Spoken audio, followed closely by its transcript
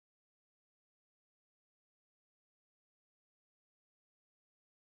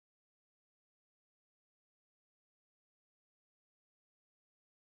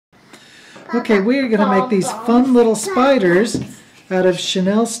Okay, we're going to make these fun little spiders out of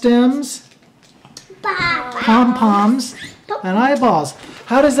chenille stems, pom-poms, and eyeballs.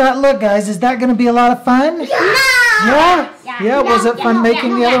 How does that look, guys? Is that going to be a lot of fun? Yeah? Yeah? Was it fun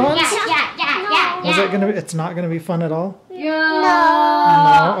making the other ones? Yeah. Was it going to be, it's not going to be fun at all? No.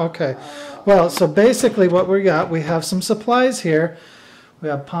 No? Okay. Well, so basically what we got, we have some supplies here. We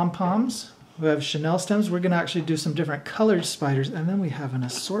have pom-poms. We have chenille stems. We're going to actually do some different colored spiders. And then we have an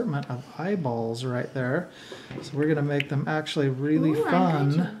assortment of eyeballs right there. So we're going to make them actually really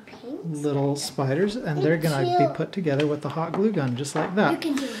fun little spiders. And they're going to be put together with the hot glue gun, just like that.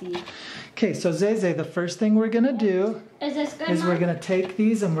 Okay, so Zeze, the first thing we're going to do is we're going to take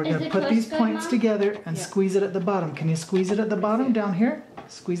these and we're going to put these points together and squeeze it at the bottom. Can you squeeze it at the bottom down here?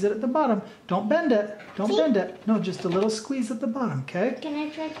 Squeeze it at the bottom. Don't bend it. Don't bend it. No, just a little squeeze at the bottom, okay? Can I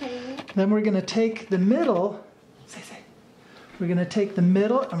try cutting it? Then we're going to take the middle. We're going to take the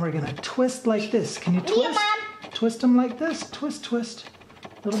middle and we're going to twist like this. Can you twist? Twist them like this. Twist, twist.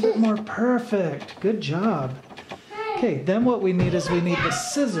 A little bit more. Perfect. Good job. Okay, then what we need is we need the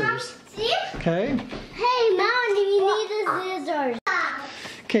scissors. Okay? Hey, Mom, you need the scissors.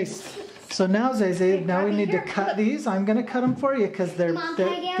 Okay, so now, Zeze, now we need to cut these. I'm going to cut them for you because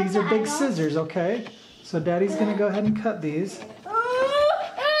these are big scissors, okay? So Daddy's going to go ahead and cut these.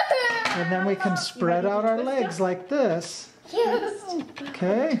 And then we can spread out our legs like this.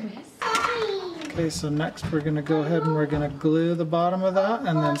 Okay? Okay, so next we're going to go ahead and we're going to glue the bottom of that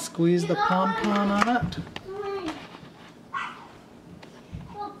and then squeeze the pom-pom on it.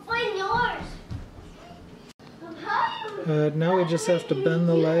 Now we just have to bend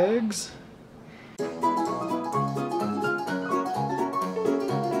the legs.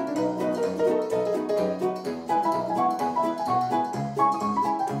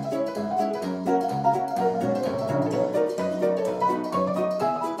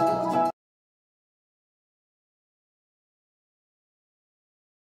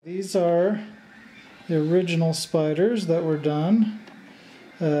 These are the original spiders that were done.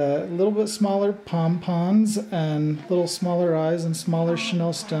 A little bit smaller pom-poms and little smaller eyes and smaller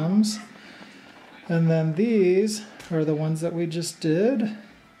chenille stems. And then these are the ones that we just did.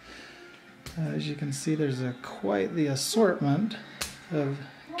 As you can see, there's quite the assortment of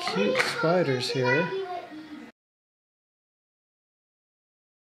cute spiders here.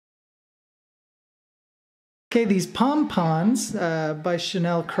 Okay, these pom-poms by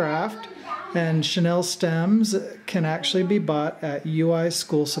Chanel Craft and chenille stems can actually be bought at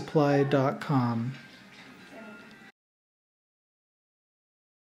UISchoolSupply.com.